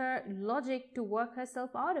used her logic to work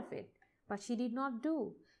herself out of it. But she did not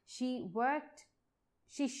do. She worked,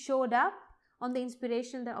 she showed up on the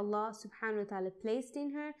inspiration that Allah subhanahu wa ta'ala placed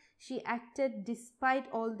in her. She acted despite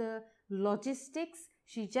all the logistics.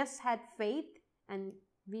 She just had faith, and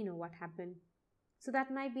we know what happened. So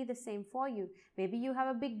that might be the same for you. Maybe you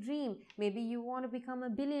have a big dream. Maybe you want to become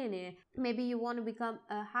a billionaire. Maybe you want to become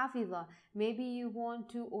a hafiza. Maybe you want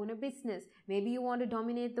to own a business. Maybe you want to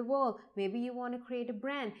dominate the world. Maybe you want to create a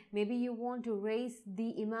brand. Maybe you want to raise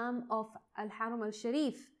the Imam of Al-Haram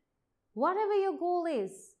Al-Sharif. Whatever your goal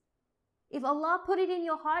is, if Allah put it in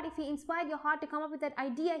your heart, if He inspired your heart to come up with that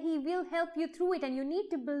idea, He will help you through it, and you need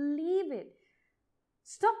to believe it.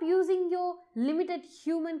 Stop using your limited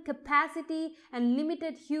human capacity and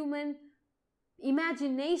limited human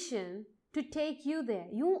imagination to take you there.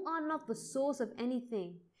 You are not the source of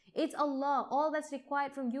anything. It's Allah. All that's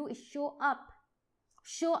required from you is show up.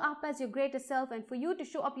 Show up as your greater self, and for you to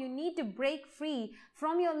show up, you need to break free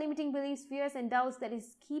from your limiting beliefs, fears, and doubts that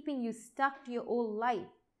is keeping you stuck to your old life.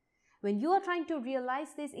 When you are trying to realize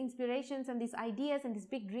these inspirations and these ideas and these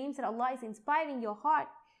big dreams that Allah is inspiring your heart,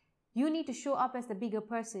 you need to show up as the bigger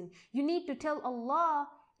person. You need to tell Allah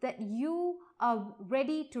that you are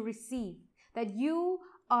ready to receive, that you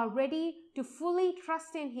are ready to fully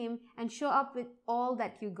trust in Him and show up with all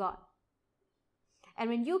that you got. And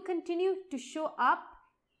when you continue to show up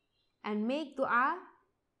and make dua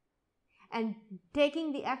and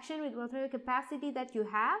taking the action with whatever capacity that you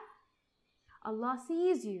have, Allah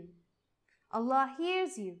sees you. Allah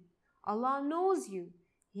hears you. Allah knows you.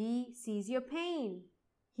 He sees your pain.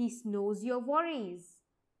 He knows your worries.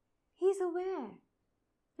 He's aware.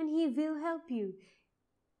 And He will help you.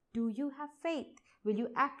 Do you have faith? Will you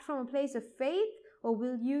act from a place of faith, or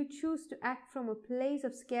will you choose to act from a place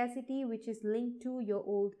of scarcity which is linked to your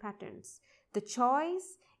old patterns? The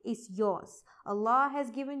choice is yours. Allah has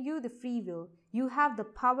given you the free will. You have the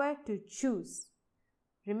power to choose.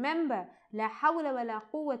 Remember, La hawla wa la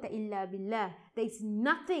quwwata illa billah. There is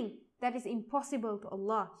nothing that is impossible to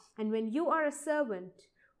Allah. And when you are a servant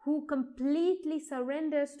who completely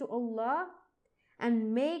surrenders to Allah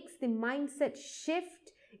and makes the mindset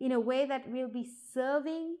shift in a way that will be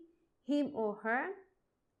serving him or her,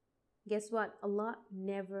 guess what? Allah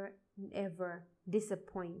never ever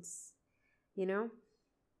disappoints.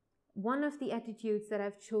 One of the attitudes that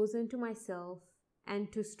I've chosen to myself and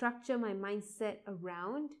to structure my mindset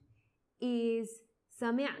around is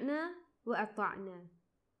sami'na wa ata'na.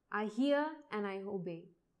 I hear and I obey.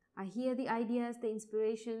 I hear the ideas, the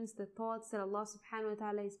inspirations, the thoughts that Allah subhanahu wa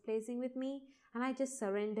ta'ala is placing with me, and I just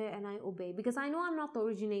surrender and I obey, because I know I'm not the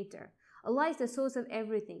originator. Allah is the source of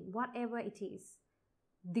everything, whatever it is.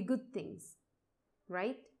 The good things,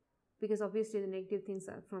 right? Because obviously the negative things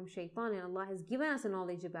are from shaitan, and Allah has given us a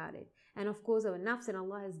knowledge about it. And of course our nafs, and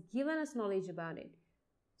Allah has given us knowledge about it.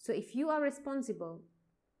 So if you are responsible,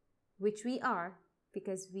 which we are,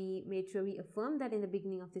 because we made sure we affirmed that in the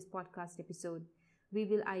beginning of this podcast episode, we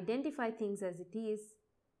will identify things as it is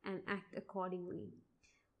and act accordingly.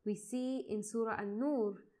 We see in Surah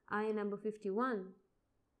An-Nur, ayah number 51,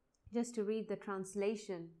 just to read the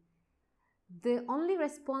translation, the only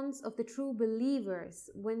response of the true believers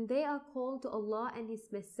when they are called to Allah and His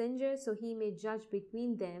Messenger so He may judge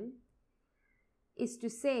between them is to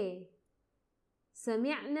say,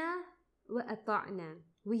 Sami'na wa ata'na.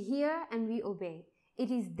 We hear and we obey.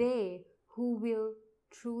 It is they who will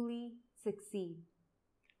truly succeed.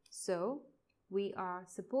 So, we are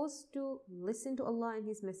supposed to listen to Allah and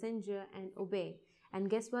His Messenger and obey. And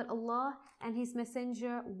guess what? Allah and His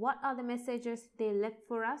Messenger, what are the messages they left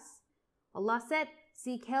for us? Allah said,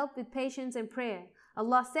 seek help with patience and prayer.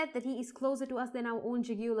 Allah said that He is closer to us than our own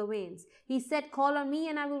jugular veins. He said, call on me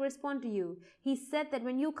and I will respond to you. He said that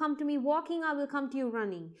when you come to me walking, I will come to you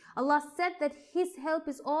running. Allah said that His help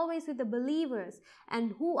is always with the believers.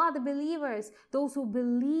 And who are the believers? Those who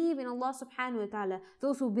believe in Allah subhanahu wa ta'ala,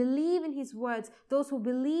 those who believe in His words, those who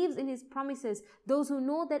believe in His promises, those who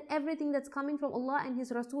know that everything that's coming from Allah and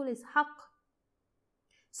His Rasul is haqq.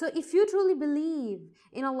 So if you truly believe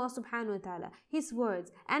in Allah subhanahu wa ta'ala, His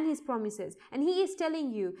words and His promises, and He is telling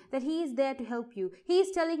you that He is there to help you, He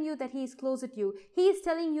is telling you that He is closer to you, He is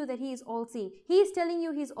telling you that He is all seeing, He is telling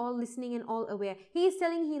you He is all listening and all aware, He is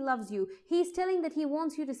telling He loves you, He is telling that He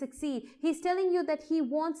wants you to succeed, He is telling you that He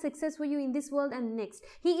wants success for you in this world and next,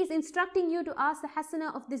 He is instructing you to ask the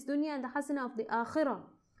hasana of this dunya and the hasana of the akhirah.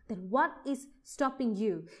 Then what is stopping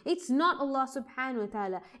you? It's not Allah subhanahu wa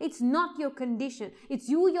ta'ala. It's not your condition. It's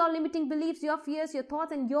you, your limiting beliefs, your fears, your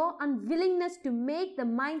thoughts, and your unwillingness to make the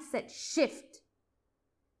mindset shift.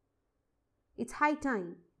 It's high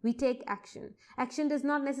time we take action. Action does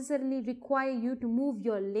not necessarily require you to move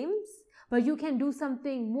your limbs, but you can do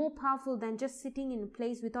something more powerful than just sitting in a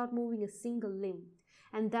place without moving a single limb.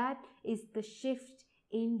 And that is the shift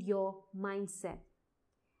in your mindset.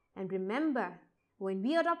 And remember, when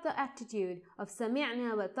we adopt the attitude of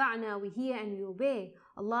Sami'na wa ta'na, we hear and we obey,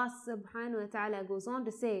 Allah subhanahu wa ta'ala goes on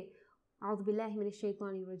to say, A'udhu billahi minash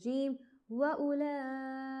shaitanir rajeem, wa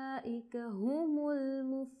ulaika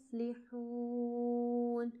humul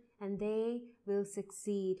muflihun, and they will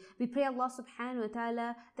succeed. We pray Allah subhanahu wa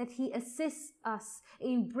ta'ala that He assists us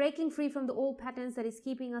in breaking free from the old patterns that is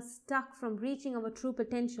keeping us stuck from reaching our true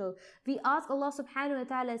potential. We ask Allah subhanahu wa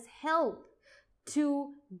ta'ala's help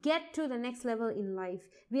to get to the next level in life.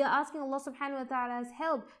 We are asking Allah subhanahu wa ta'ala's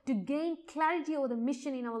help to gain clarity over the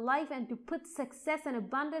mission in our life and to put success and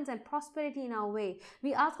abundance and prosperity in our way.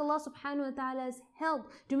 We ask Allah subhanahu wa ta'ala's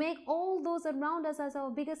help to make all those around us as our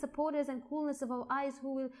biggest supporters and coolness of our eyes,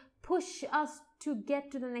 who will push us to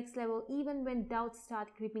get to the next level even when doubts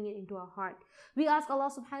start creeping into our heart. We ask Allah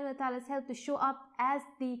subhanahu wa ta'ala's help to show up as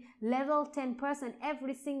the level 10 person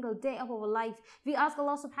every single day of our life. We ask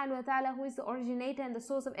Allah subhanahu wa ta'ala, who is the originator and the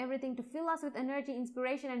source of everything, to fill us with energy,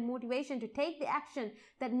 inspiration and motivation to take the action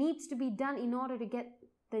that needs to be done in order to get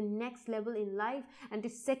the next level in life and to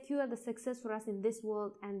secure the success for us in this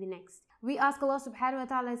world and the next. We ask Allah subhanahu wa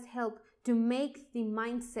ta'ala's help to make the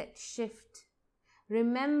mindset shift.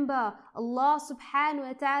 Remember, Allah subhanahu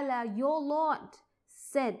wa ta'ala, your Lord,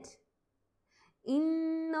 said,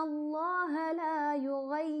 Inna Allah la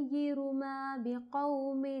yughayyiru ma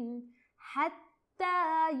biqawmin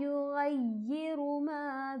hatta yughayyiru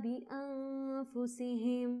ma bi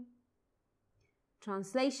anfusihim.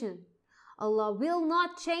 Translation: Allah will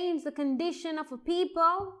not change the condition of a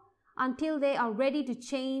people until they are ready to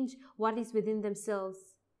change what is within themselves.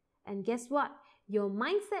 And guess what? Your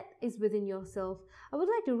mindset is within yourself. I would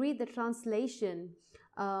like to read the translation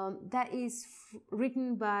that is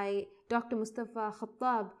written by Dr. Mustafa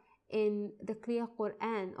Khattab in the clear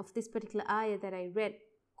Quran of this particular ayah that I read.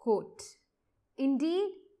 Quote,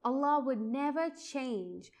 Indeed, Allah would never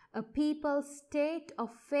change a people's state of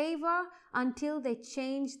favor until they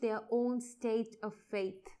change their own state of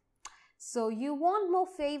faith. So you want more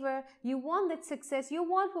favor, you want that success, you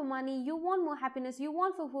want more money, you want more happiness, you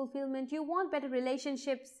want for fulfillment, you want better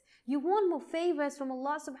relationships, you want more favors from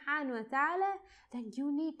Allah subhanahu wa ta'ala, then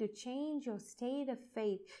you need to change your state of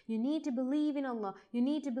faith. You need to believe in Allah, you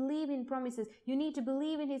need to believe in promises, you need to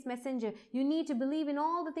believe in His messenger, you need to believe in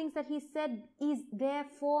all the things that He said is there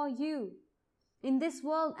for you. in this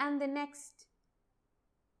world and the next.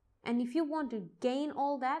 And if you want to gain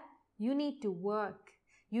all that, you need to work.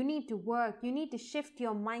 You need to work. You need to shift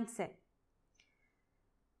your mindset.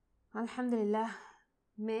 Alhamdulillah.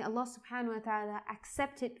 May Allah subhanahu wa ta'ala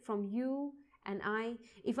accept it from you and I.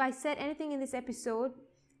 If I said anything in this episode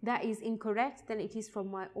that is incorrect, then it is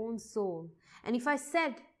from my own soul. And if I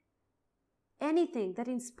said anything that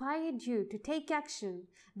inspired you to take action,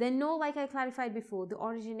 then know, like I clarified before, the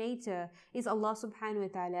originator is Allah subhanahu wa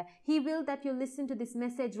ta'ala. He willed that you listen to this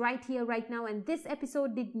message right here, right now. And this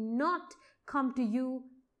episode did not come to you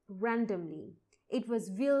randomly. It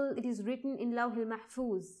was willed, it is written in Lawhil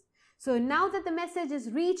Mahfuz. So now that the message has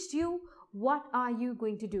reached you, what are you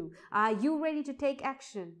going to do? Are you ready to take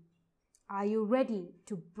action? Are you ready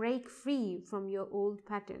to break free from your old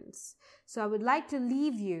patterns? So I would like to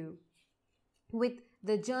leave you with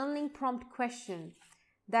the journaling prompt question,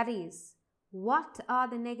 that is, what are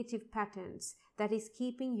the negative patterns that is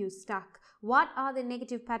keeping you stuck? What are the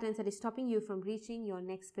negative patterns that is stopping you from reaching your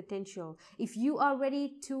next potential? If you are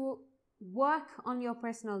ready to work on your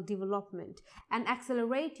personal development and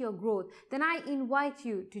accelerate your growth, then I invite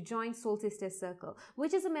you to join Soul Sisters Circle,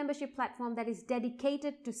 which is a membership platform that is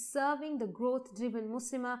dedicated to serving the growth-driven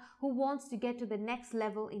Muslimah who wants to get to the next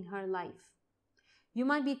level in her life. You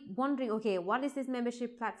might be wondering, okay, what is this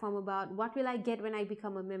membership platform about? What will I get when I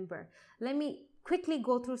become a member? Let me quickly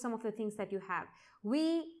go through some of the things that you have.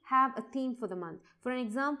 We have a theme for the month. For an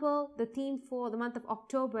example, the theme for the month of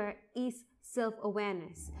October is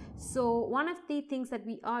self-awareness. So one of the things that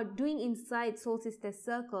we are doing inside Soul Sisters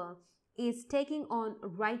Circle is taking on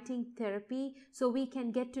writing therapy so we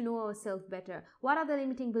can get to know ourselves better. What are the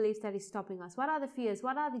limiting beliefs that is stopping us? What are the fears?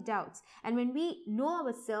 What are the doubts? And when we know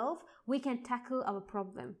ourselves, we can tackle our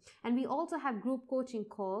problem. And we also have group coaching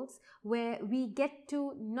calls where we get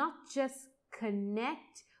to not just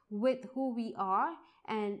connect with who we are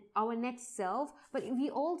and our next self, but we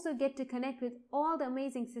also get to connect with all the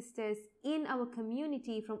amazing sisters in our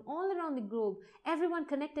community from all around the globe, everyone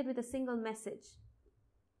connected with a single message,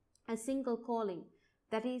 a single calling,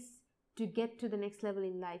 that is to get to the next level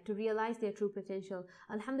in life, to realize their true potential.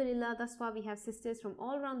 Alhamdulillah, thus far we have sisters from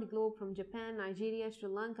all around the globe, from Japan, Nigeria, Sri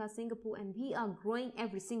Lanka, Singapore, and we are growing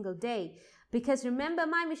every single day. Because remember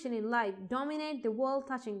my mission in life, dominate the world,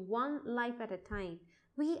 touching one life at a time.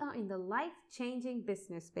 We are in the life-changing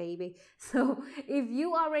business, baby. So if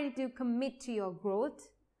you are ready to commit to your growth,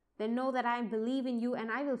 then know that I believe in you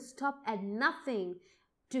and I will stop at nothing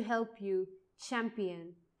to help you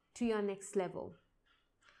champion to your next level.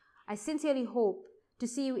 I sincerely hope to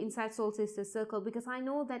see you inside Soul Sisters Circle, because I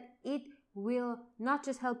know that it will not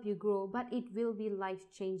just help you grow, but it will be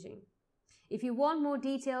life-changing. If you want more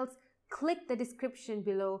details, click the description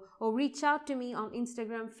below or reach out to me on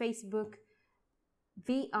Instagram, Facebook.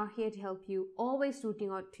 We are here to help you, always rooting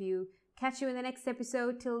out to you. Catch you in the next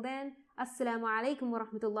episode. Till then, Assalamu alaikum wa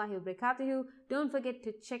rahmatullahi wa barakatuhu. Don't forget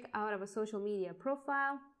to check out our social media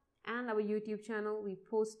profile and our YouTube channel. We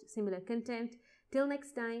post similar content. Till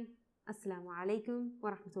next time, Assalamu alaikum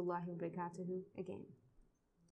wa rahmatullahi wa barakatuhu again.